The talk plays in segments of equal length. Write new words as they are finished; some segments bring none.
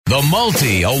The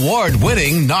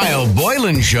multi-award-winning Niall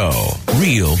Boylan Show.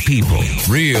 Real people,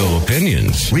 real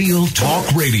opinions, real talk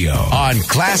radio on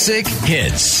Classic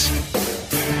Hits.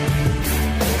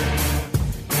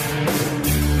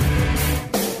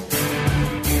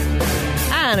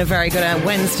 And a very good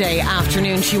Wednesday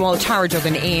afternoon to you all. Tara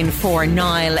Duggan in for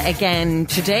Niall again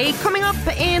today. Coming up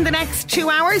in the next 2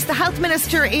 hours, the Health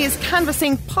Minister is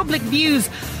canvassing public views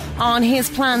on his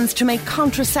plans to make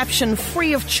contraception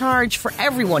free of charge for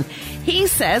everyone. He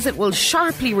says it will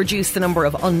sharply reduce the number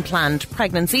of unplanned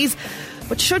pregnancies.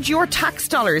 But should your tax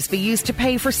dollars be used to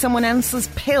pay for someone else's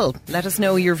pill? Let us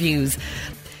know your views.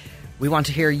 We want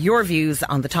to hear your views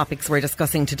on the topics we're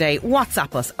discussing today.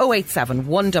 WhatsApp us 087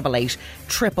 188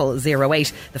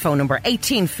 0008. The phone number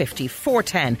 1850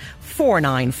 410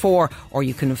 494. Or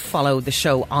you can follow the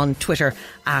show on Twitter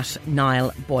at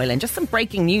Niall Boylan. Just some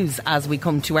breaking news as we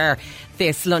come to air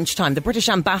this lunchtime. The British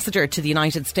ambassador to the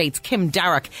United States, Kim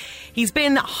Darroch, he's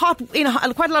been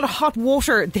in quite a lot of hot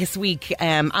water this week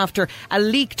after a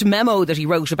leaked memo that he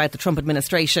wrote about the Trump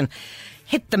administration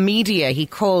hit the media. He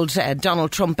called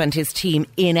Donald Trump and his team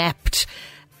inept,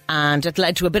 and it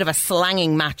led to a bit of a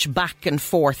slanging match back and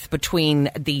forth between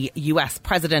the US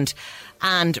president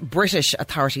and British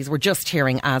authorities. We're just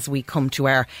hearing as we come to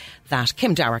air that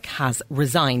Kim Darroch has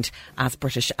resigned as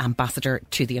British ambassador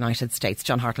to the United States.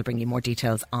 John Hart will bring you more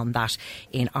details on that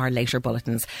in our later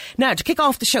bulletins. Now, to kick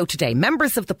off the show today,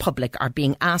 members of the public are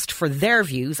being asked for their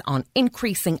views on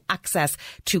increasing access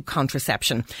to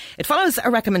contraception. It follows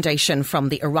a recommendation from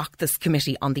the Oireachtas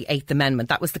Committee on the Eighth Amendment.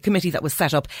 That was the committee that was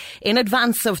set up in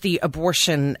advance of the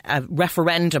abortion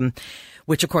referendum,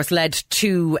 which of course led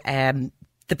to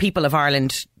the people of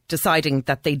Ireland deciding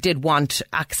that they did want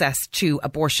access to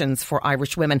abortions for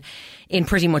Irish women in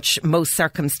pretty much most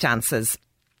circumstances.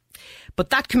 But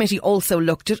that committee also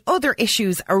looked at other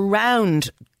issues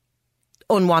around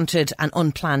unwanted and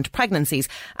unplanned pregnancies.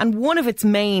 And one of its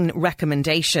main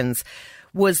recommendations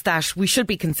was that we should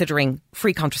be considering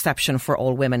free contraception for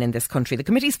all women in this country. The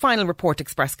committee's final report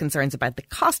expressed concerns about the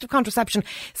cost of contraception,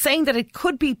 saying that it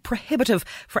could be prohibitive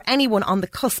for anyone on the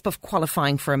cusp of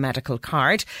qualifying for a medical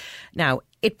card. Now,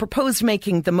 it proposed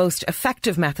making the most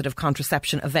effective method of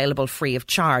contraception available free of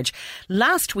charge.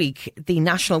 Last week, the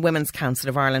National Women's Council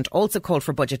of Ireland also called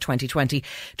for Budget 2020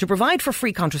 to provide for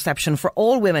free contraception for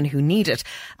all women who need it.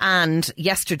 And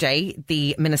yesterday,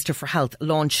 the Minister for Health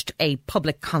launched a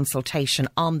public consultation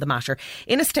on the matter.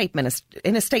 In a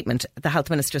statement, the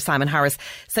Health Minister, Simon Harris,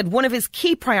 said one of his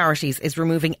key priorities is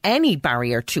removing any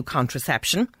barrier to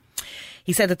contraception.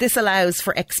 He said that this allows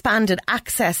for expanded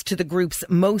access to the groups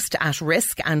most at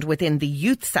risk and within the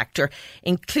youth sector,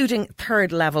 including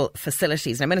third-level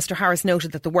facilities. Now, Minister Harris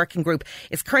noted that the working group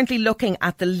is currently looking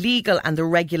at the legal and the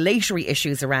regulatory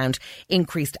issues around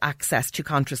increased access to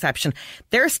contraception.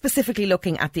 They're specifically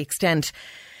looking at the extent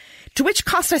to which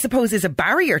cost, I suppose, is a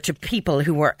barrier to people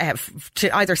who are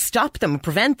to either stop them,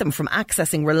 prevent them from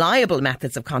accessing reliable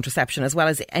methods of contraception, as well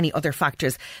as any other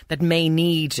factors that may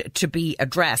need to be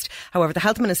addressed. However, the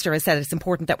Health Minister has said it's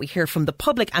important that we hear from the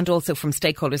public and also from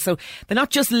stakeholders. So they're not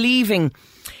just leaving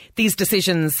these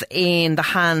decisions in the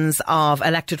hands of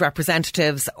elected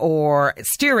representatives or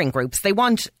steering groups. They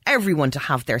want everyone to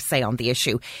have their say on the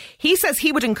issue. He says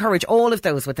he would encourage all of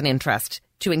those with an interest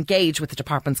to engage with the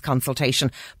department's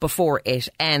consultation before it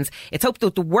ends. It's hoped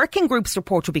that the working group's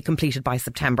report will be completed by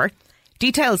September.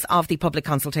 Details of the public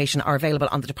consultation are available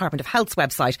on the Department of Health's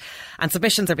website, and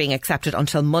submissions are being accepted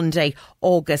until Monday,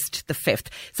 August the 5th.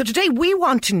 So today we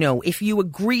want to know if you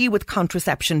agree with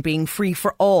contraception being free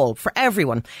for all, for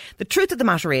everyone. The truth of the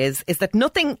matter is that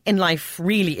nothing in life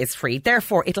really is free.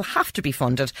 Therefore, it'll have to be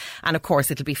funded. And of course,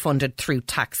 it'll be funded through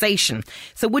taxation.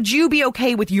 So would you be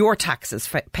okay with your taxes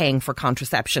paying for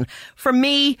contraception? For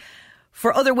me,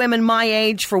 for other women my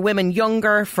age, for women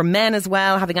younger, for men as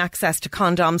well, having access to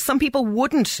condoms, some people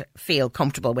wouldn't feel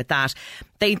comfortable with that.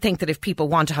 They think that if people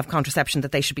want to have contraception,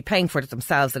 that they should be paying for it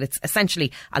themselves, that it's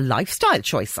essentially a lifestyle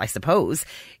choice, I suppose.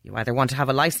 You either want to have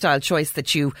a lifestyle choice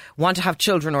that you want to have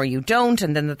children or you don't,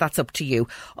 and then that's up to you.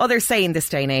 Others say in this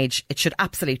day and age, it should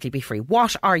absolutely be free.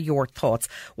 What are your thoughts?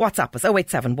 WhatsApp us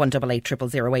 087 188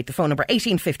 0008, the phone number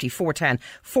 1850 410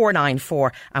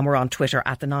 494, and we're on Twitter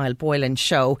at The Niall Boylan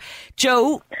Show.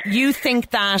 Joe, you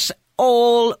think that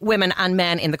all women and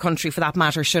men in the country, for that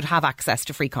matter, should have access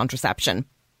to free contraception?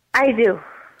 I do.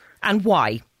 And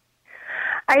why?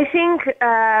 I think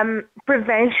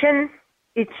prevention,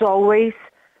 it's always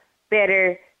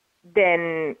better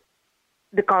than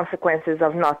the consequences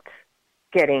of not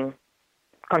getting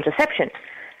contraception.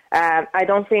 I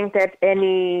don't think that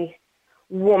any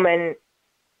woman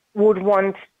would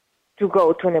want to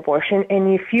go to an abortion.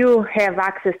 And if you have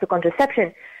access to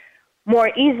contraception, more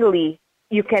easily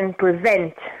you can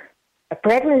prevent a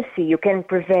pregnancy, you can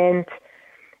prevent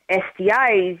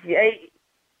STIs,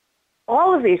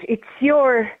 all of it. It's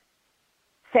your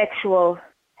sexual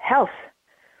health.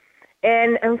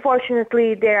 And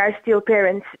unfortunately, there are still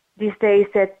parents these days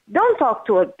that don't talk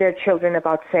to their children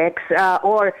about sex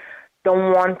or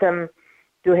don't want them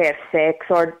to have sex,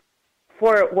 or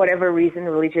for whatever reason,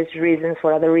 religious reasons,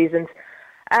 for other reasons.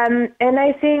 And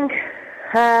I think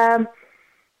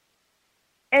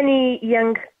any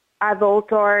young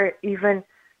adult or even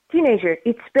teenager,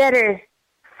 it's better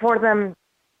for them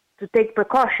to take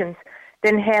precautions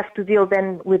than have to deal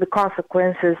then with the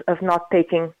consequences of not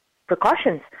taking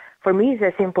precautions. For me, it's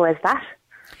as simple as that.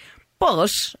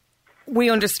 But we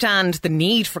understand the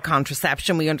need for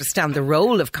contraception. We understand the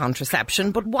role of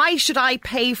contraception. But why should I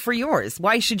pay for yours?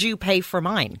 Why should you pay for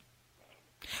mine?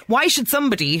 Why should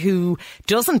somebody who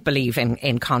doesn't believe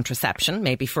in contraception,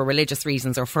 maybe for religious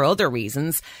reasons or for other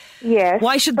reasons,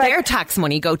 why should their tax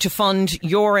money go to fund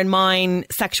your and mine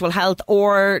sexual health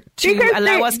or to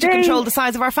allow us to control the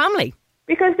size of our family?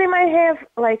 Because they might have,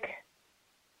 like,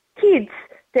 kids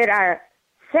that are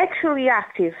sexually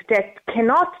active that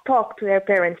cannot talk to their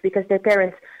parents because their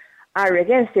parents are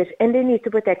against it, and they need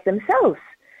to protect themselves.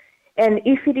 And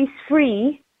if it is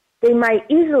free, they might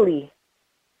easily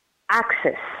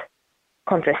access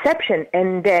contraception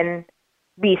and then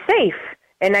be safe.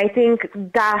 And I think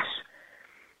that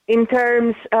in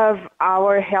terms of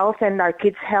our health and our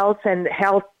kids' health and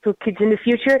health to kids in the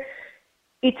future,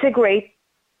 it's a great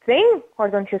thing, or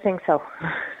don't you think so?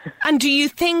 And do you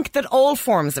think that all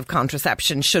forms of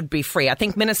contraception should be free? I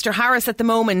think Minister Harris at the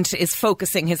moment is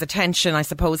focusing his attention, I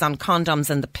suppose, on condoms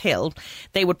and the pill.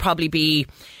 They would probably be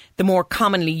the more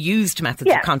commonly used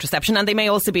methods of contraception, and they may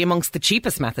also be amongst the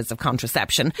cheapest methods of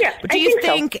contraception. Yeah, but do you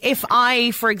think if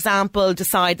I, for example,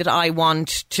 decide that I want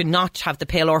to not have the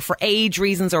pill, or for age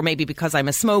reasons, or maybe because I'm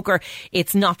a smoker,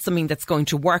 it's not something that's going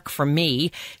to work for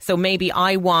me, so maybe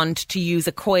I want to use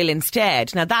a coil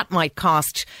instead. Now, that might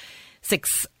cost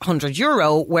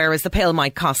 €600, whereas the pill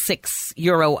might cost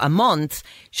 €6 a month.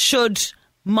 Should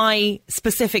my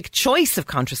specific choice of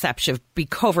contraception be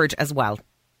covered as well?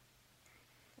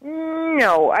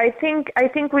 No, I think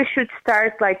we should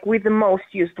start like with the most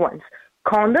used ones,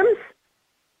 condoms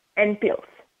and pills,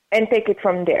 and take it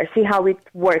from there. See how it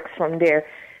works from there,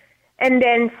 and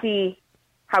then see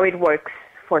how it works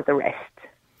for the rest.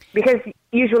 Because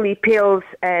usually pills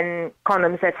and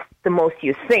condoms, that's the most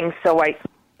used thing. So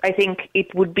I think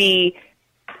it would be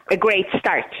a great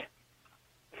start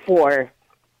for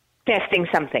testing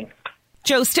something.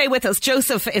 Joe, stay with us.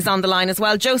 Joseph is on the line as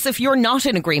well. Joseph, you're not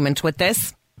in agreement with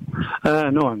this?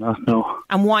 No, I'm not, no.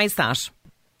 And why is that?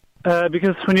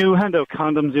 Because when you hand out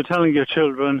condoms, you're telling your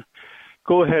children,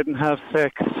 go ahead and have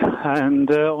sex and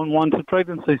unwanted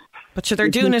pregnancies. But they're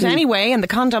doing it anyway, and the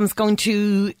condom's going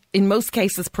to, in most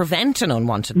cases, prevent an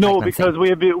unwanted pregnancy. No, because we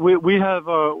have,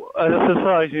 as a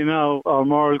society now, our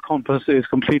moral compass is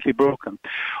completely broken.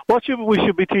 What we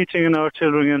should be teaching in our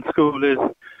children in school is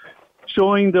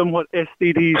showing them what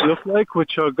STDs look like,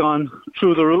 which are gone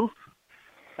through the roof.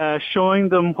 Showing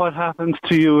them what happens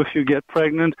to you if you get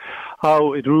pregnant,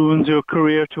 how it ruins your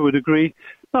career to a degree.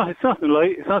 No, it's nothing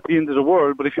like, it's not the end of the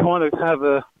world, but if you want to have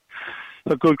a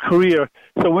good career.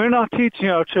 So we're not teaching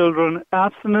our children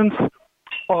abstinence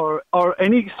or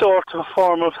any sort of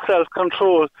form of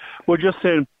self-control. We're just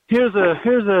saying, here's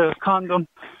a condom.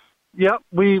 Yeah,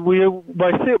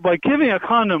 by giving a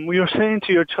condom, we are saying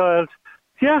to your child,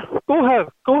 yeah, go have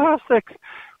sex.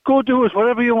 Go do it,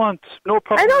 whatever you want. No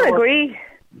problem. I don't agree.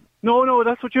 No,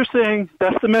 that's what you're saying.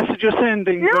 That's the message you're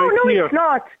sending. No, clear. It's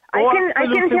not. I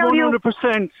can tell you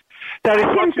 100%. That is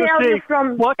what you're saying.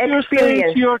 From what experience. You're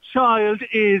saying to your child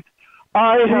is,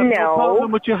 I have no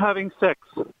problem with you having sex.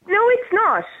 No, it's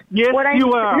not. Yes,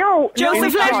 you are. No,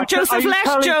 Joseph,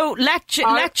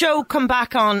 let Joe come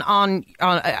back on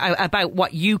about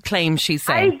what you claim she's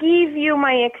saying. I give you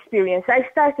my experience. I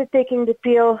started taking the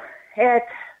pill at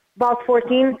about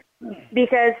 14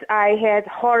 because I had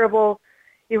horrible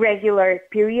irregular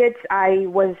periods. I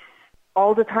was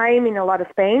all the time in a lot of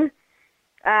pain.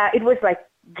 It was like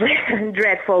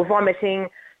dreadful, vomiting,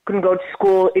 couldn't go to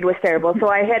school. It was terrible. So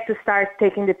I had to start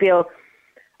taking the pill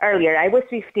earlier. I was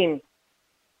 15.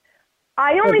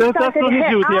 I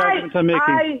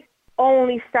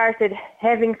only started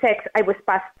having sex. I was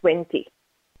past 20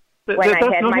 when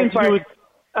I had my first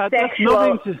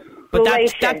sexual But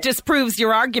that disproves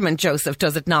your argument, Joseph,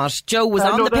 does it not? Joe was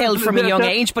on the pill from a young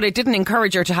age, but it didn't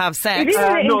encourage her to have sex.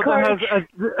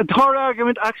 Her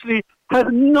argument actually has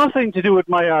nothing to do with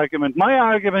my argument. My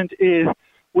argument is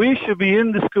we should be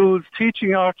in the schools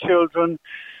teaching our children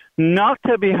not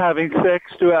to be having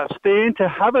sex, to abstain, to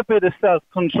have a bit of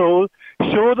self-control,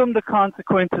 show them the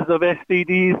consequences of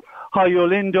STDs, how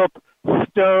you'll end up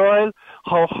sterile,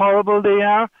 how horrible they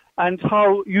are, and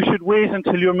how you should wait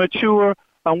until you're mature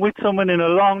and with someone in a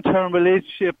long-term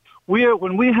relationship.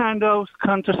 When we hand out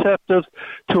contraceptives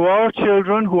to our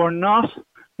children who are not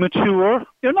mature,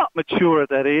 you're not mature at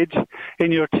that age,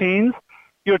 in your teens,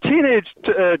 your teenage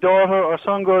daughter or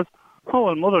son goes, oh,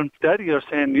 well, mother and daddy are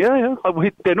saying,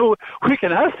 they know we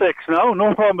can have sex now,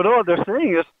 no problem at all. They're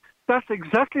saying it. That's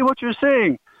exactly what you're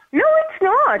saying. No, it's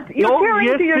not. You're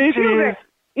telling to your children.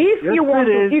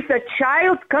 If a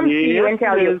child comes to you and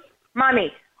tells you,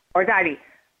 Mommy or Daddy,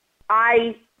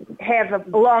 I have a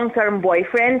long-term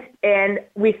boyfriend and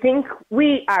we think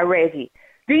we are ready.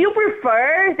 Do you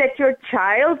prefer that your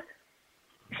child,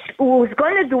 who's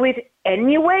going to do it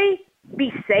anyway,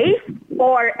 be safe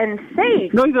or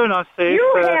unsafe? No, they're not safe.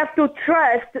 You have to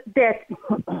trust that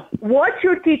what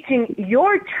you're teaching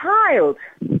your child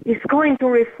is going to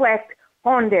reflect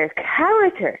on their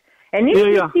character. And if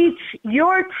you teach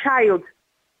your child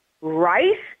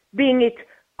right, being it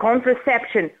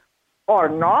contraception or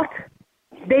not,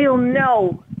 they'll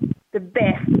know the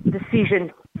best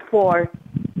decision for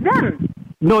them.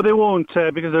 No, they won't,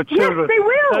 because they're children. Yes, they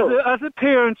will. As a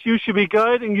parent, you should be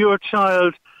guiding your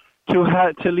child to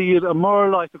lead a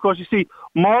moral life. Because you see,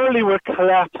 morally we're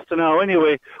collapsed now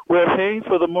anyway. We're paying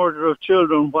for the murder of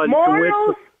children. While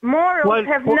morals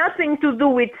have nothing to do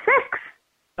with sex.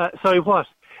 Sorry, what?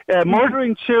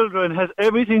 Murdering children has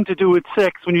everything to do with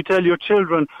sex when you tell your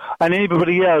children and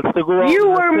anybody else to go out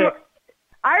and have sex.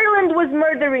 Ireland was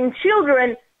murdering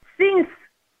children since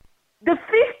the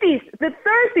 50s, the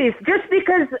 30s. Just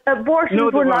because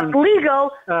abortions were not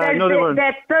legal,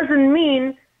 that doesn't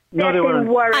mean that they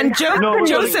weren't. And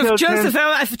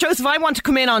Joseph, I want to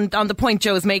come in on the point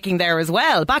Joe's making there as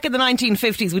well. Back in the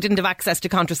 1950s, we didn't have access to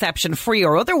contraception, free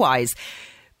or otherwise.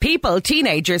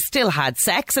 Teenagers still had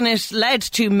sex, and it led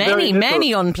to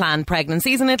many unplanned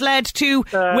pregnancies, and it led to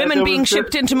women being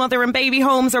shipped into mother and baby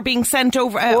homes or being sent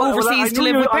overseas to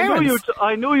live with parents.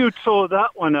 I know you throw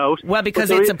that one out. Well,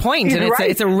 because it's a point, and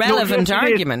it's a relevant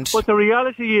argument. But the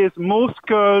reality is most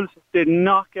girls did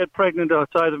not get pregnant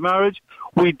outside of marriage.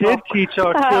 We did teach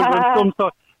our children some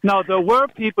sort. Now, there were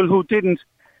people who didn't,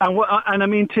 and I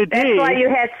mean today... That's why you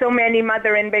had so many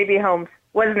mother and baby homes.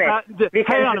 Wasn't it?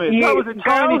 Because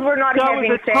girls were not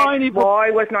having sex,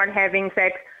 boy was not having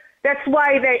sex. That's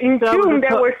why in June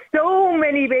there were so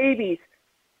many babies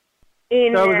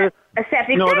in a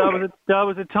septic tank. That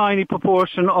was a tiny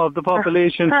proportion of the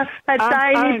population.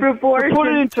 Tiny proportion.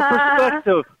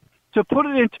 To put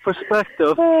it into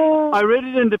perspective, I read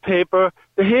it in the paper,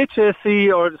 the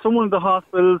HSE or some of the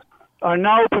hospitals are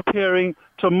now preparing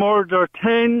to murder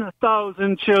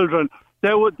 10,000 children.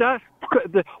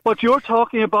 What you're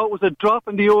talking about was a drop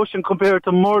in the ocean compared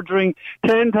to murdering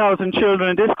 10,000 children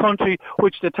in this country,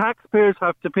 which the taxpayers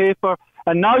have to pay for.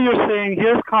 And now you're saying,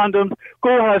 here's condoms,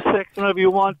 go have sex whenever you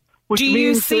want. Which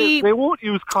means they won't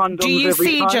use condoms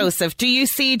every time. Do you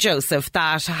see, Joseph,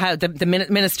 that how the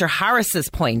Minister Harris's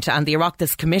point and the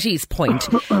Oireachtas Committee's point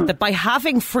that by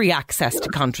having free access to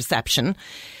contraception,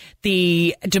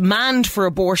 the demand for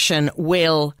abortion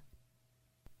will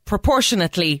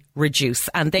proportionately reduce,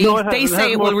 and they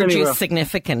say it will reduce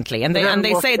significantly, and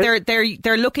they say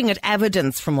they're looking at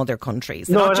evidence from other countries.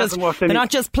 They're not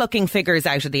just plucking figures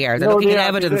out of the air. They're looking at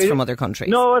evidence from other countries.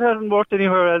 No, it hasn't worked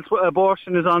anywhere else.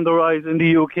 Abortion is on the rise in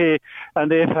the UK,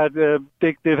 and they've had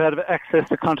access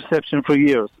to contraception for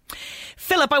years.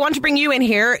 Philip, I want to bring you in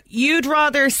here. You'd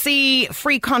rather see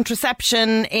free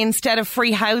contraception instead of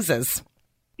free houses?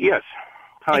 Yes.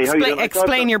 Hi.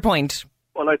 Explain your point.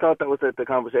 Well, I thought that was the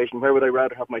conversation. Where would I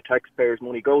rather have my taxpayers'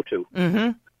 money go to? Mm-hmm.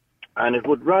 And it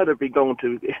would rather be going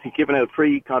to giving out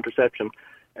free contraception,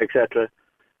 etc.,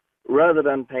 rather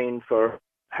than paying for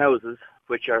houses,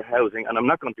 which are housing. And I'm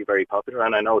not going to be very popular,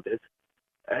 and I know this,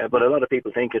 but a lot of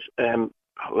people think it.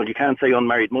 Well, you can't say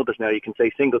unmarried mothers now. You can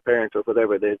say single parents or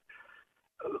whatever it is.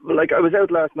 Like I was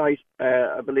out last night,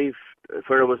 I believe,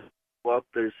 where it was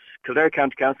there's Kildare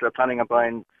County Council are planning on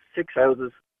buying 6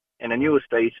 houses in a new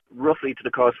estate, roughly to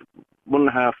the cost of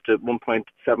 1.5 to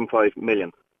 1.75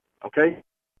 million. Okay?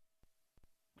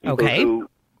 People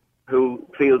who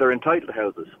feel they're entitled to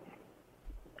houses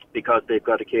because they've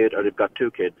got a kid or they've got 2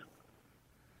 kids.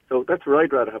 So that's where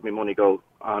I'd rather have my money go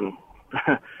on.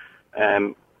 As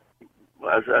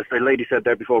the lady said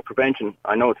there before, prevention.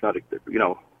 I know it's not,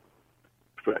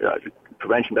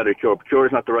 prevention better than cure. But cure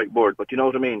is not the right word, but you know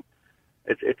what I mean.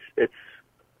 It's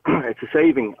a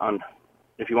saving on,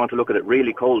 if you want to look at it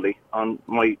really coldly, on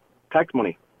my tax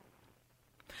money.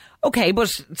 Okay, but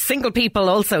single people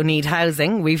also need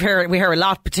housing. We hear a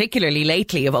lot, particularly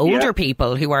lately, of older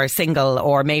people who are single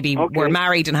or maybe were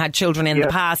married and had children in the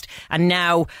past and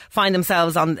now find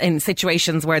themselves in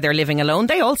situations where they're living alone.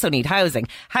 They also need housing.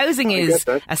 Housing is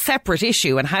a separate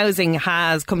issue, and housing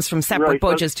comes from separate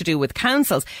budgets to do with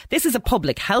councils. This is a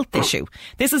public health issue.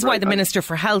 This is why the Minister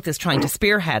for Health is trying to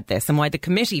spearhead this, and why the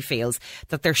committee feels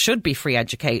that there should be free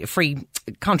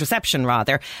contraception,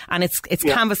 and it's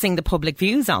canvassing the public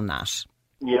views on that.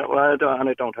 Yeah, well, I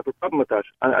don't have a problem with that.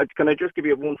 Can I just give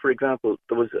you one, for example?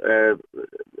 There was a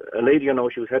lady,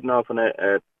 she was heading off on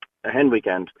a hen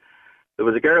weekend. There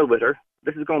was a girl with her.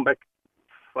 This is going back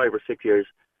 5 or 6 years.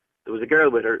 There was a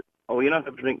girl with her. Oh, you're not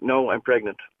having a drink? No, I'm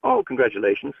pregnant. Oh,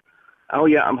 congratulations. Oh,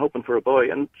 yeah, I'm hoping for a boy.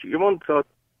 And your mum thought,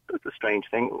 that's a strange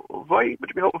thing. Why would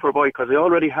you be hoping for a boy? Because I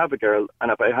already have a girl,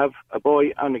 and if I have a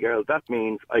boy and a girl, that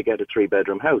means I get a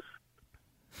 3-bedroom house.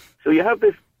 So you have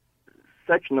this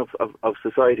section of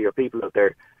society or people out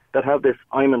there that have this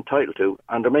I'm entitled to,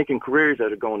 and they're making careers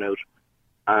out of going out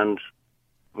and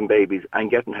having babies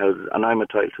and getting houses, and I'm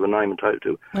entitled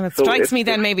to. And it strikes me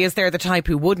then maybe as they're the type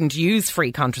who wouldn't use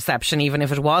free contraception even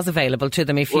if it was available to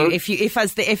them. As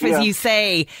you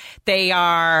say, they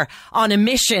are on a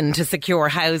mission to secure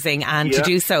housing and to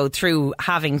do so through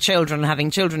having children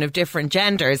of different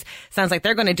genders. Sounds like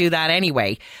they're going to do that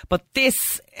anyway. But this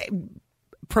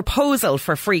proposal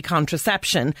for free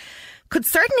contraception could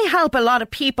certainly help a lot of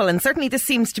people, and certainly this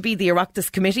seems to be the Oireachtas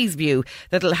Committee's view,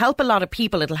 that it'll help a lot of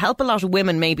people. It'll help a lot of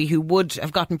women maybe who would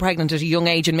have gotten pregnant at a young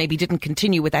age and maybe didn't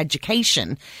continue with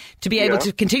education to be able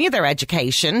to continue their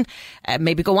education,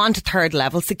 maybe go on to third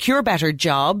level, secure better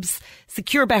jobs,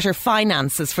 secure better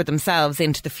finances for themselves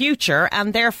into the future,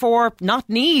 and therefore not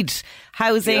need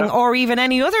housing or even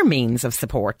any other means of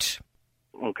support.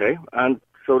 Okay, and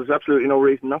so there's absolutely no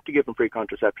reason not to give them free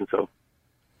contraception. So,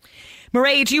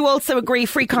 Mairead, do you also agree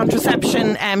free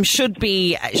contraception should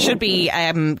be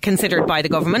considered by the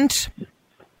government?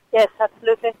 Yes,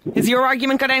 absolutely. Has your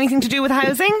argument got anything to do with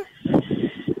housing?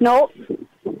 No.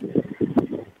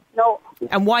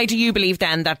 And why do you believe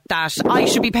then that I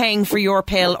should be paying for your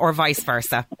pill or vice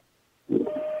versa?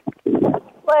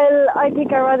 Well, I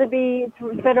think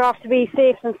it's better off to be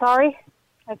safe than sorry,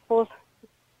 I suppose.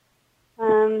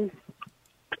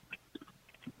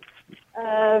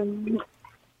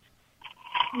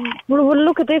 We'll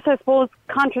look at this, I suppose.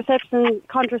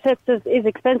 Contraceptives is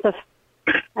expensive,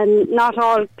 and not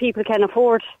all people can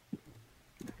afford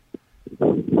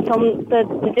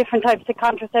the different types of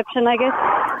contraception, I guess.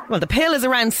 Well, the pill is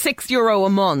around €6 a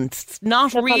month. It's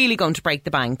not really going to break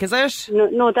the bank, is it?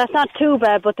 No, that's not too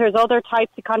bad, but there's other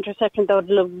types of contraception that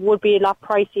would be a lot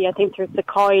pricey. I think there's the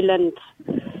coil and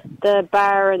the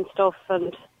bar and stuff,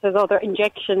 and there's other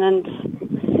injection and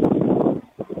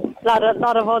a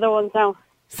lot of other ones now.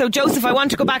 So, Joseph, I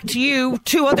want to go back to you.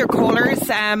 2 other callers,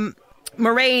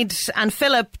 Mairead and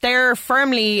Philip, they're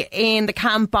firmly in the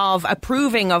camp of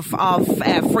approving of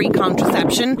free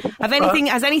contraception.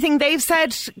 Has anything they've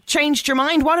said changed your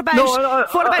mind? What about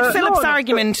Philip's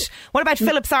argument? What about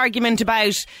Philip's argument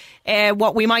about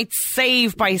what we might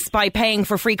save by paying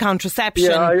for free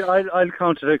contraception? Yeah, I'll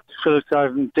contradict Philip's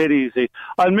argument dead easy.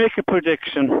 I'll make a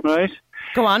prediction, right?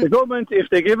 Go on. The government, if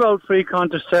they give out free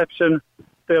contraception,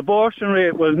 the abortion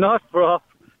rate will not drop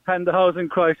and the housing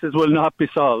crisis will not be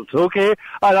solved, okay?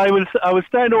 And I will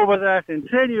stand over that in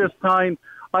 10 years' time.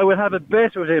 I will have a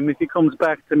bet with him if he comes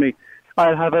back to me.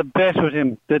 I'll have a bet with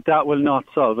him that will not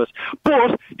solve it.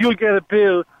 But you'll get a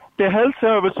bill. The health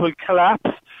service will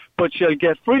collapse, but you'll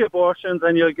get free abortions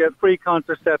and you'll get free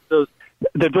contraceptives.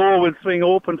 The door will swing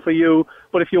open for you.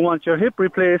 But if you want your hip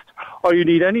replaced or you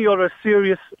need any other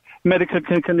serious medical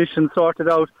condition sorted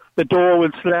out, the door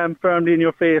will slam firmly in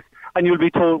your face and you'll be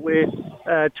told, wait,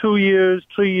 2 years,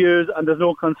 3 years, and there's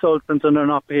no consultants and they're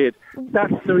not paid.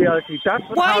 That's the reality. That's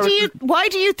what why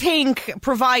do you think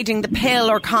providing the pill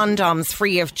or condoms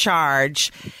free of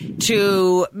charge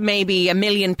to maybe 1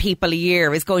 million people a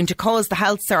year is going to cause the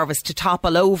health service to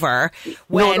topple over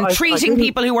when treating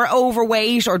people who are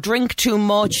overweight or drink too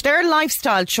much? They're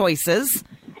lifestyle choices.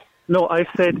 No, I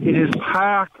said it is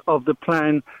part of the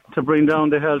plan to bring down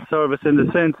the health service, in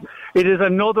the sense it is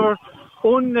another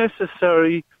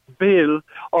unnecessary bill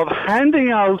of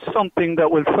handing out something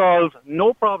that will solve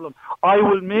no problem. I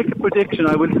will make a prediction.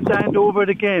 I will stand over it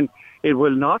again. It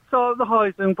will not solve the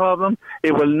housing problem.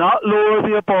 It will not lower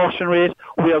the abortion rate.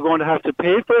 We are going to have to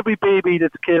pay for every baby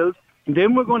that's killed. And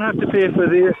then we're going to have to pay for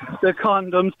the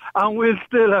condoms, and we'll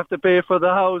still have to pay for the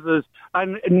houses.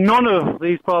 And none of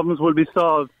these problems will be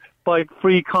solved by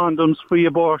free condoms, free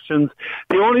abortions.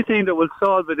 The only thing that will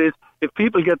solve it is if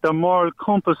people get their moral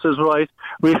compasses right,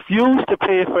 refuse to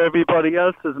pay for everybody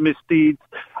else's misdeeds,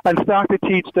 and start to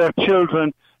teach their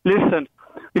children, listen,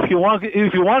 if you want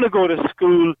to go to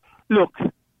school, look,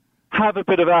 have a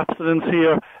bit of abstinence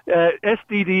here.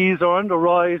 STDs are on the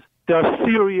rise. There are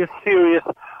serious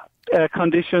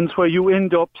conditions where you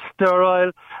end up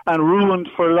sterile and ruined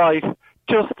for life.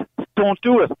 Just don't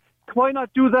do it. Why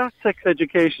not do that sex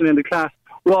education in the class,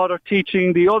 rather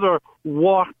teaching the other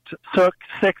warped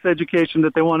sex education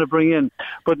that they want to bring in?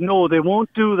 But no, they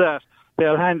won't do that.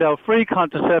 They'll hand out free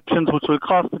contraceptions, which will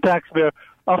cost the taxpayer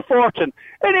a fortune.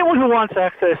 Anyone who wants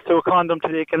access to a condom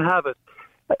today can have it.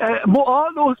 All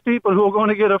those people who are going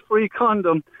to get a free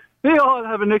condom, they all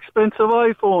have an expensive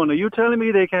iPhone. Are you telling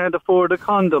me they can't afford a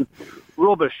condom?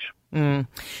 Rubbish.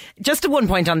 Just one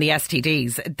point on the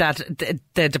STDs that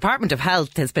the Department of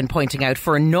Health has been pointing out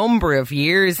for a number of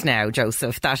years now,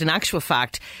 Joseph, that in actual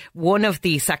fact, one of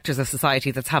the sectors of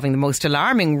society that's having the most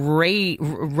alarming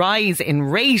rise in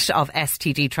rate of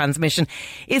STD transmission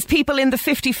is people in the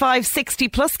 55, 60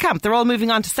 plus camp. They're all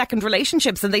moving on to second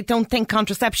relationships and they don't think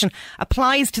contraception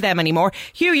applies to them anymore.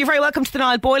 Hugh, you're very welcome to the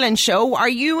Niall Boylan Show. Are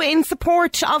you in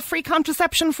support of free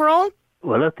contraception for all?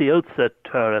 Well, at the outset,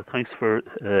 Tara, thanks for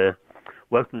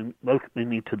welcoming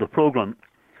me to the programme.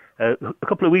 A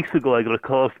couple of weeks ago, I got a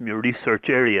call from your research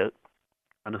area,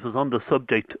 and it was on the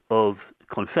subject of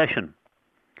confession.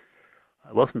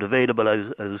 I wasn't available. I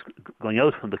was going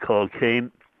out when the call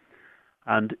came,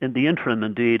 and in the interim,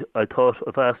 indeed, I thought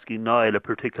of asking Niall a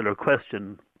particular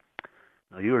question.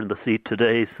 Now, you're in the seat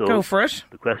today, so go for it.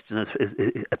 The question is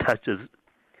attaches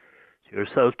to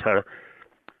yourself, Tara.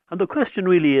 And the question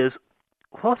really is,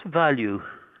 what value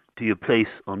do you place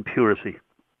on purity?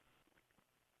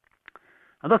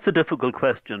 And that's a difficult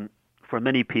question for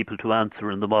many people to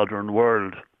answer in the modern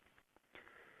world.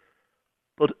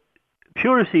 But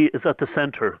purity is at the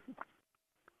centre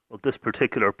of this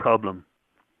particular problem.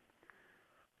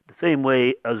 The same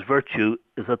way as virtue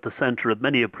is at the centre of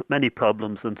many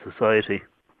problems in society.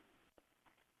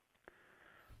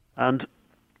 And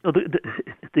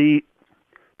the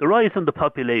rise in the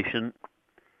population,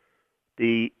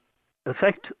 the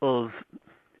effect of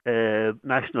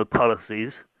national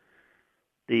policies,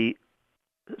 the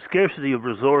scarcity of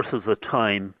resources at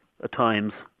times,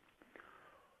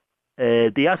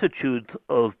 the attitudes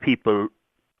of people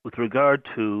with regard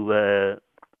to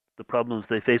the problems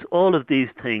they face, all of these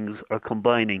things are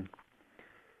combining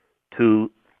to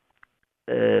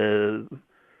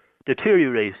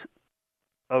deteriorate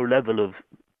our level of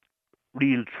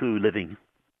real, true living.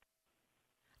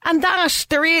 And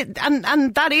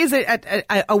that is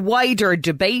a wider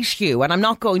debate, Hugh, and I'm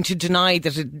not going to deny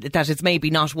that it's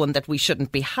maybe not one that we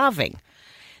shouldn't be having.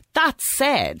 That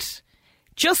said,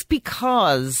 just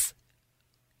because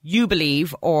you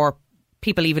believe, or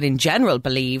people even in general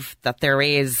believe, that there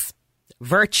is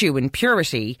virtue and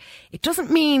purity, it doesn't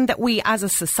mean that we as a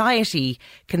society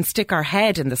can stick our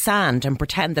head in the sand and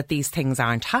pretend that these things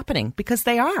aren't happening, because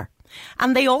they are.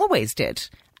 And they always did.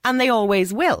 And they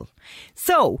always will.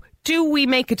 So, do we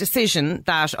make a decision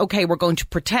that, okay, we're going to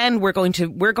pretend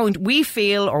we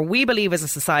feel or we believe as a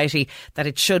society that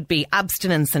it should be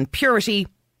abstinence and purity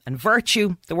and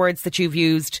virtue, the words that you've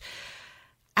used,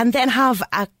 and then have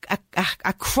a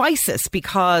crisis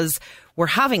because we're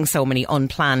having so many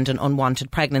unplanned and unwanted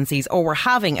pregnancies, or we're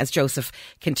having, as Joseph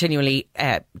continually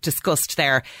discussed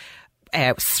there,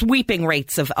 sweeping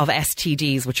rates of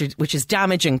STDs, which is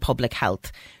damaging public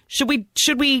health. Should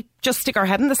we just stick our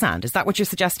head in the sand? Is that what you're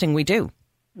suggesting we do?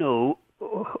 No.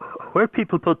 Where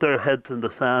people put their heads in the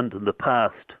sand in the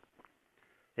past,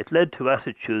 it led to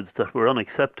attitudes that were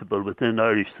unacceptable within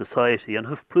Irish society and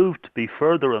have proved to be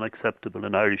further unacceptable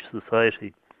in Irish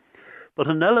society. But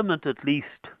an element, at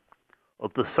least,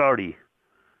 of the sorry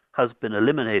has been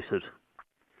eliminated.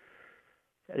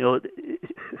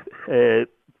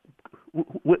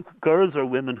 Girls or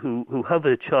women who have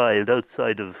a child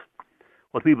outside of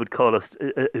what we would call a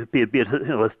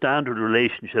standard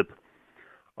relationship,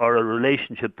 or a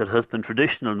relationship that has been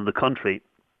traditional in the country,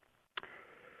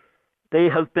 they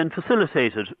have been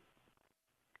facilitated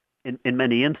in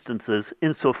many instances,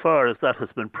 insofar as that has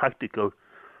been practical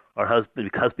or has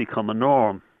become a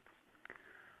norm.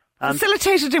 And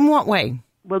facilitated in what way?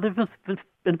 Well, they've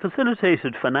been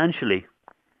facilitated financially.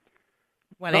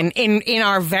 Well, in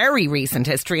our very recent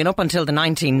history, and up until the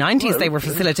 1990s, they were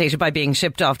facilitated by being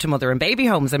shipped off to mother and baby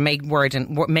homes and made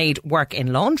work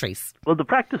in laundries. Well, the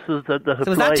practices that apply...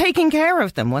 So was that taking care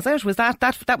of them, was it? Was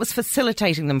that was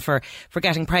facilitating them for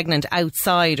getting pregnant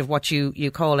outside of what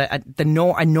you call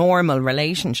a normal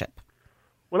relationship?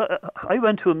 Well, I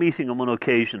went to a meeting on one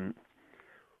occasion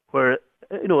where,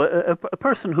 a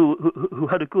person who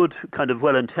had a good kind of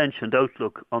well-intentioned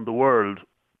outlook on the world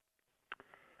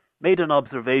made an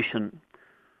observation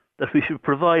that we should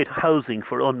provide housing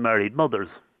for unmarried mothers.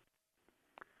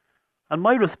 And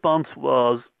my response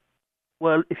was,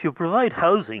 well, if you provide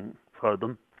housing for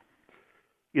them,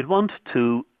 you'd want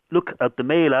to look at the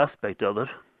male aspect of it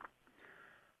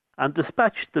and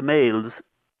dispatch the males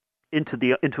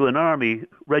into an army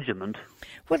regiment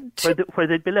where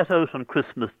they'd be let out on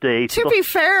Christmas Day. To be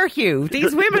fair, Hugh,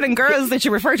 these women and girls that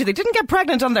you refer to, they didn't get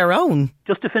pregnant on their own.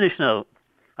 Just to finish now,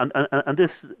 and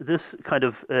this kind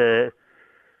of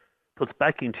puts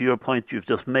backing to your point you've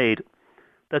just made,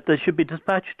 that they should be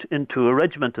dispatched into a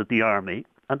regiment of the army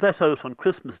and let out on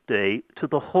Christmas Day to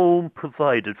the home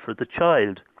provided for the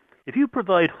child. If you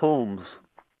provide homes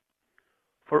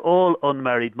for all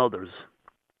unmarried mothers,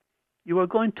 you are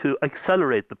going to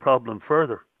accelerate the problem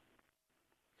further.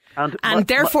 And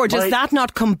therefore, does that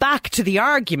not come back to the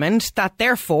argument that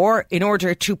therefore, in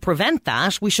order to prevent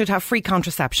that, we should have free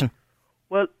contraception?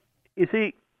 Well, you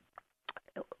see,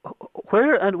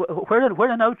 where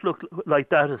an outlook like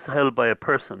that is held by a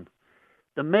person,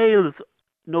 the males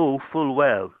know full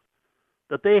well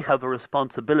that they have a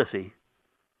responsibility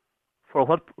for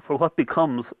what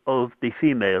becomes of the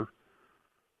female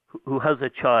who has a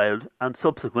child and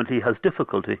subsequently has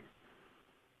difficulty.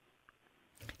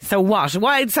 So what?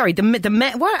 Why? Sorry,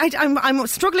 what? I'm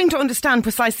struggling to understand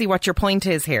precisely what your point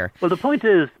is here. Well, the point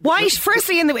is, why?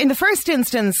 Firstly, in the first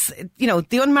instance,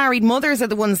 the unmarried mothers are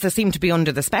the ones that seem to be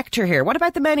under the spectre here. What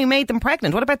about the men who made them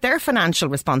pregnant? What about their financial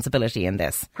responsibility in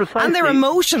this? Precisely. And their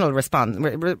emotional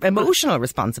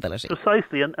responsibility.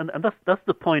 Precisely, and that's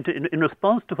the point. In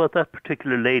response to what that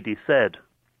particular lady said,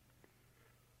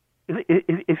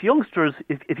 if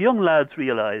young lads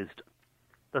realised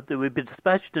that they would be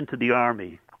dispatched into the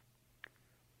army,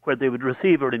 where they would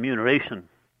receive a remuneration,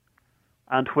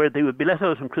 and where they would be let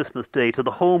out on Christmas Day to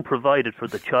the home provided for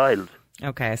the child.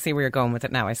 Okay, I see where you're going with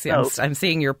it now. I see. Now, I'm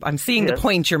seeing the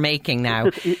point you're making now.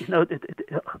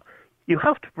 You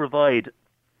have to provide.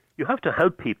 You have to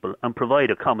help people and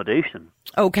provide accommodation.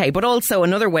 Okay, but also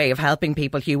another way of helping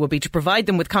people, Hugh, would be to provide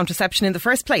them with contraception in the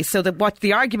first place, so that what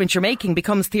the argument you're making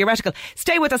becomes theoretical.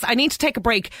 Stay with us. I need to take a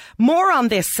break. More on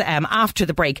this after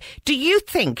the break. Do you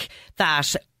think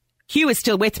that... Hugh is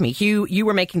still with me. Hugh, you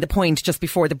were making the point just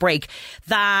before the break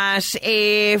that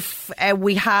if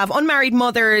we have unmarried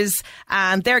mothers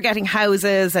and they're getting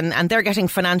houses and they're getting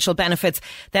financial benefits,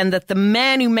 then that the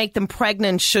men who make them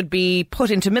pregnant should be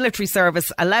put into military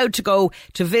service, allowed to go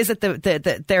to visit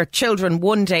their children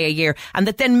one day a year, and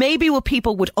that then maybe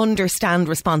people would understand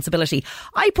responsibility.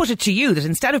 I put it to you that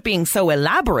instead of being so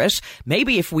elaborate,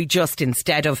 maybe if we just,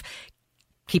 instead of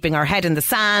keeping our head in the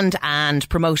sand and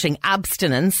promoting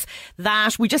abstinence,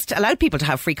 that we just allowed people to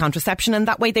have free contraception, and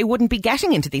that way they wouldn't be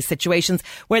getting into these situations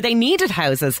where they needed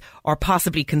houses or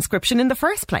possibly conscription in the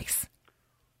first place.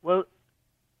 Well,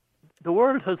 the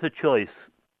world has a choice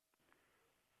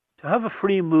to have a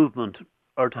free movement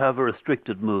or to have a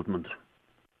restricted movement.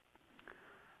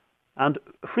 And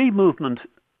free movement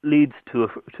leads to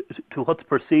what's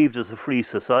perceived as a free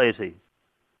society.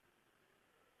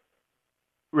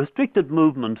 Restricted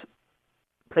movement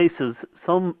places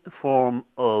some form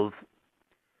of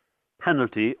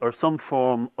penalty or some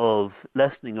form of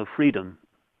lessening of freedom.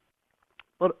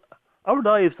 But our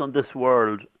lives on this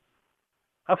world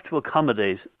have to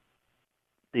accommodate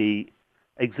the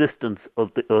existence of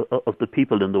the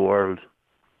people in the world.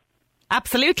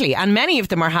 Absolutely. And many of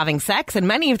them are having sex, and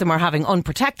many of them are having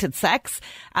unprotected sex.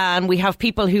 And we have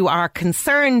people who are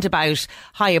concerned about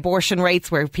high abortion rates,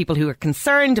 where people who are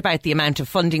concerned about the amount of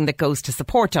funding that goes to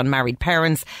support unmarried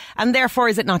parents. And therefore,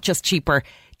 is it not just cheaper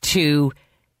to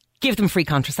give them free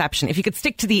contraception? If you could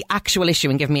stick to the actual issue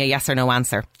and give me a yes or no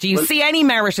answer. Do you see any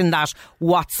merit in that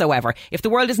whatsoever? If the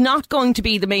world is not going to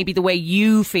be maybe the way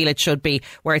you feel it should be,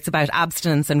 where it's about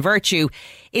abstinence and virtue,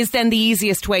 is then the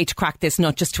easiest way to crack this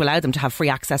nut just to allow them to have free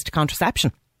access to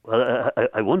contraception? Well,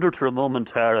 I wondered for a moment,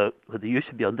 Tara, whether you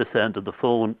should be on this end of the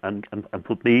phone and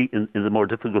put me in a more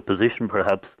difficult position,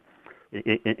 perhaps,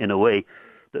 in a way.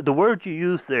 The word you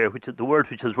used there, which is the word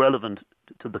which is relevant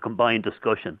to the combined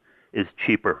discussion, is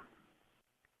cheaper.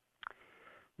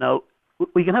 Now,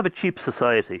 we can have a cheap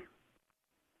society,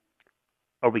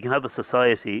 or we can have a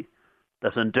society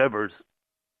that endeavours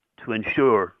to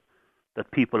ensure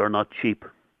that people are not cheap.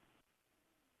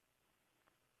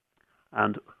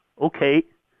 And, okay,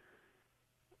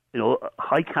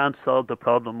 I can't solve the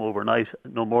problem overnight,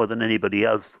 no more than anybody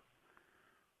else.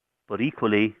 But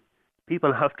equally,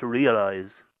 people have to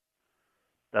realise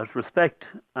that respect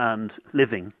and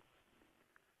living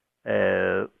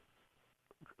come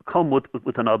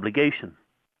with an obligation.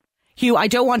 Hugh, I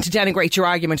don't want to denigrate your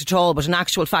argument at all, but in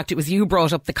actual fact, it was you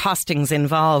brought up the costings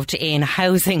involved in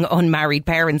housing unmarried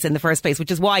parents in the first place, which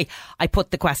is why I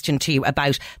put the question to you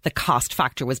about the cost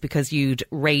factor, was because you'd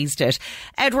raised it.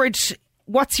 Edward,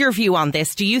 what's your view on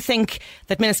this? Do you think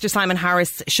that Minister Simon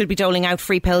Harris should be doling out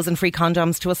free pills and free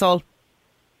condoms to us all?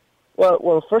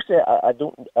 Well, firstly, I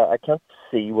can't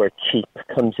see where cheap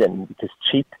comes in, because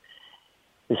cheap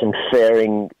is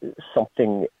inferring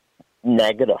something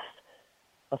negative.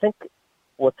 I think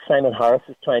what Simon Harris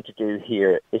is trying to do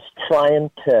here is trying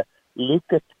to look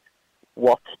at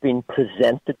what's been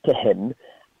presented to him,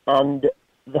 and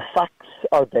the facts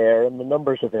are there and the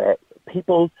numbers are there.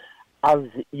 People, as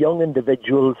young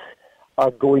individuals,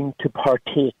 are going to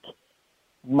partake.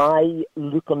 My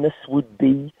look on this would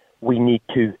be, we need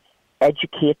to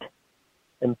educate,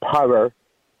 empower,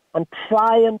 and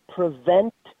try and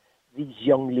prevent these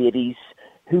young ladies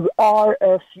who are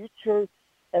our future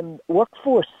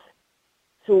workforce.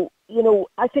 So,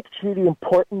 I think it's really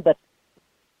important that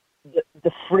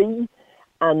the free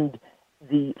and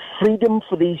the freedom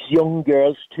for these young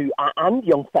girls and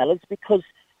young fellas, because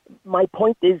my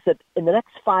point is that in the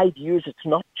next 5 years, it's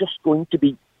not just going to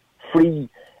be free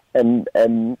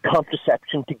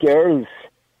contraception to girls.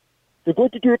 They're going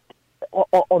to do it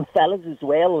on fellas as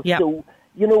well. Yep. So,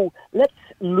 let's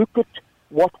look at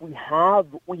what we have.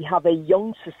 We have a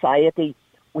young society.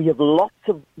 We have lots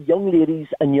of young ladies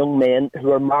and young men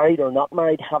who are married or not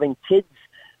married, having kids.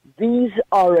 These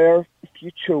are our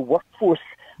future workforce.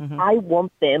 Mm-hmm. I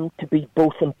want them to be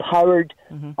both empowered,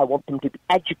 I want them to be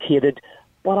educated,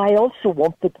 but I also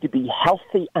want them to be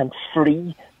healthy and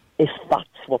free if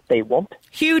that's what they want.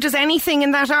 Hugh, does anything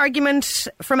in that argument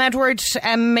from Edward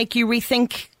make you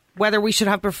rethink whether we should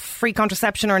have free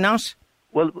contraception or not?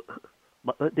 Well,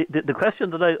 the question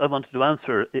that I wanted to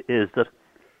answer is that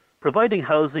providing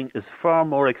housing is far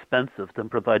more expensive than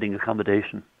providing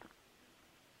accommodation.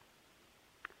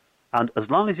 And as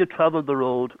long as you travel the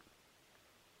road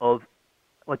of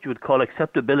what you would call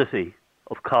acceptability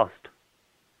of cost,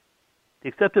 the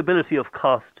acceptability of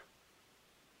cost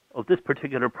of this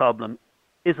particular problem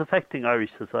is affecting Irish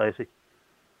society.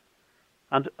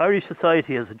 And Irish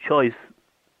society has a choice.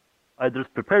 Either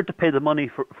it's prepared to pay the money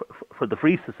for the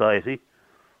free society,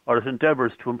 or it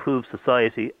endeavours to improve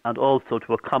society and also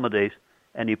to accommodate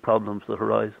any problems that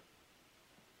arise.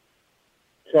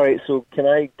 Sorry, so can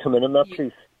I come in on that,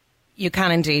 please? You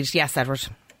can indeed. Yes, Edward.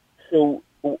 So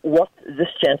what this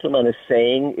gentleman is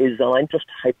saying is, I'm just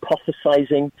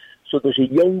hypothesising. So there's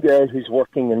a young girl who's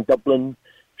working in Dublin.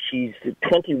 She's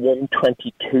 21,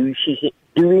 22. She's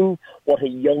doing what a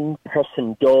young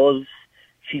person does.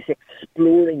 She's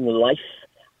exploring life.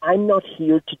 I'm not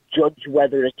here to judge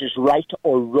whether it is right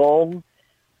or wrong.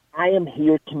 I am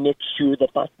here to make sure that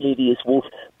that lady is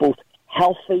both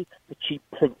healthy, that she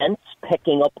prevents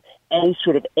picking up any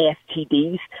sort of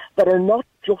STDs that are not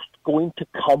just going to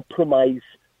compromise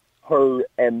her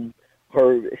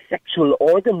sexual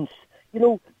organs.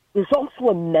 There's also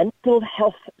a mental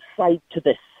health side to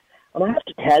this. And I have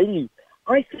to tell you,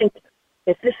 I think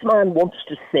if this man wants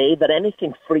to say that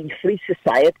anything free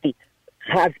society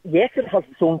it has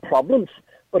its own problems,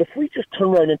 but if we just turn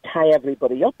around and tie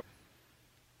everybody up,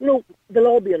 they'll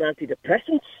all be on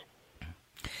antidepressants.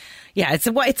 Yeah, it's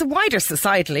a wider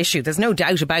societal issue. There's no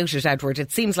doubt about it, Edward.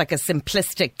 It seems like a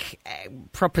simplistic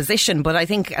proposition, but I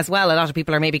think as well a lot of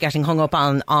people are maybe getting hung up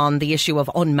on the issue of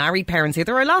unmarried parents here.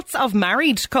 There are lots of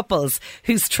married couples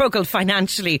who struggle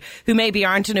financially, who maybe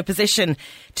aren't in a position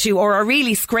to, or are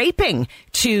really scraping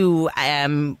to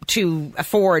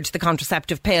afford the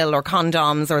contraceptive pill or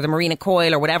condoms or the Marina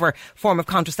coil or whatever form of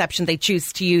contraception they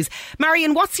choose to use.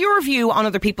 Marion, what's your view on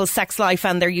other people's sex life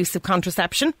and their use of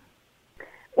contraception?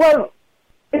 Well,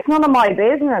 it's none of my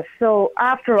business. So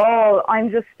after all,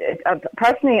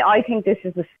 personally, I think this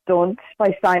is a stunt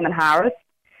by Simon Harris.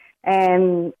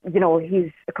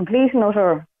 He's a complete and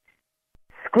utter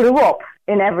screw up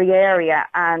in every area.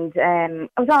 And I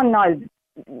was on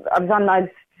Niall's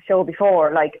show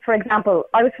before. Like, for example,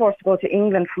 I was forced to go to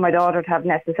England for my daughter to have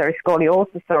necessary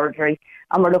scoliosis surgery,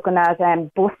 and we're looking at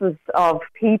buses of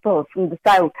people from the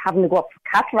south having to go up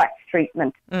for cataract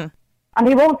treatment. And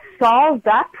he won't solve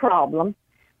that problem,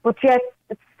 but yet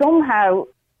somehow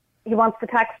he wants the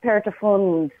taxpayer to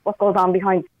fund what goes on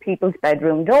behind people's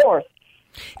bedroom doors.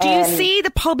 Do you see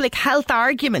the public health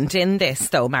argument in this,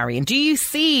 though, Marion? Do you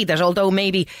see that although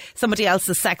maybe somebody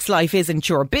else's sex life isn't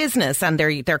your business and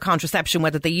their contraception,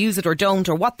 whether they use it or don't,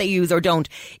 or what they use or don't,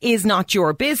 is not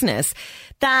your business,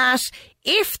 that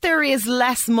if there is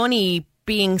less money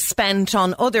being spent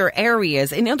on other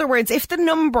areas. In other words, if the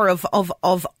number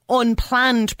of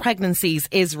unplanned pregnancies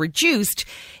is reduced,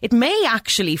 it may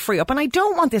actually free up, and I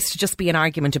don't want this to just be an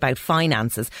argument about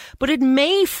finances, but it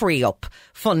may free up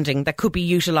funding that could be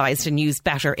utilised and used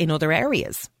better in other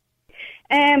areas.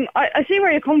 I see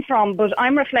where you come from, but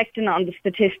I'm reflecting on the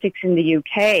statistics in the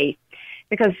UK,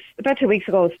 because about 2 weeks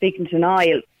ago I was speaking to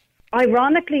Niall.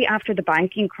 Ironically, after the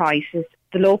banking crisis,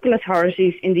 the local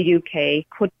authorities in the UK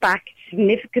cut back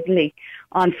significantly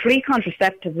on free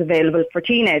contraceptives available for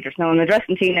teenagers. Now, I'm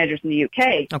addressing teenagers in the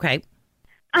UK. Okay.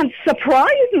 And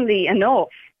surprisingly enough,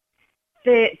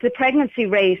 the pregnancy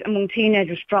rate among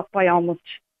teenagers dropped by almost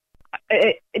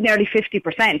nearly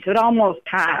 50%. So it almost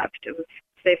halved. It was,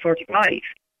 say, 45.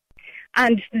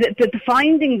 And the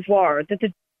findings were that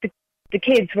the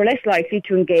kids were less likely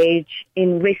to engage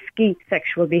in risky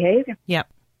sexual behaviour. Yeah.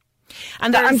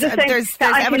 And there's evidence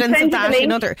of that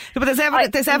in other, but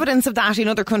there's evidence of that in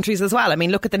other countries as well. I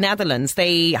mean, look at the Netherlands.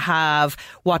 They have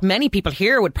what many people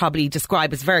here would probably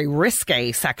describe as very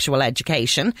risque sexual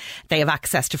education. They have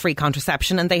access to free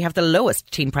contraception, and they have the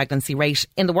lowest teen pregnancy rate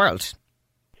in the world.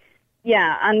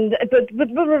 Yeah, and but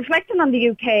reflecting on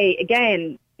the UK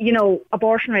again, you know,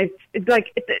 abortion rates,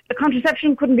 like the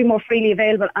contraception couldn't be more freely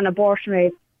available, and abortion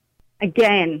rates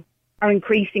again are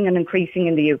increasing and increasing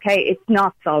in the UK. It's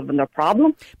not solving their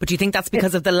problem. But do you think that's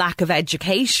because of the lack of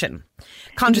education?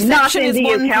 Contraception is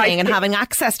one thing, and having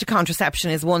access to contraception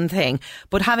is one thing,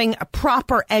 but having a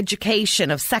proper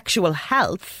education of sexual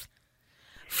health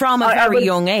from a very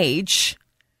young age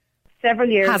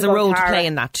has a role to play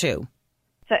in that too.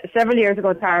 Several years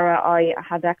ago, Tara, I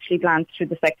had actually glanced through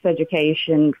the sex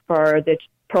education for the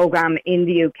programme in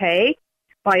the UK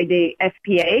by the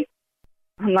FPA.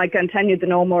 And I can tell you they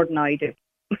know more than I do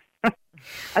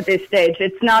at this stage.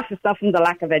 It's not from the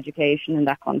lack of education in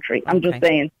that country. I'm just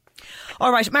saying.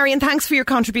 All right, Marion, thanks for your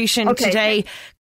contribution today.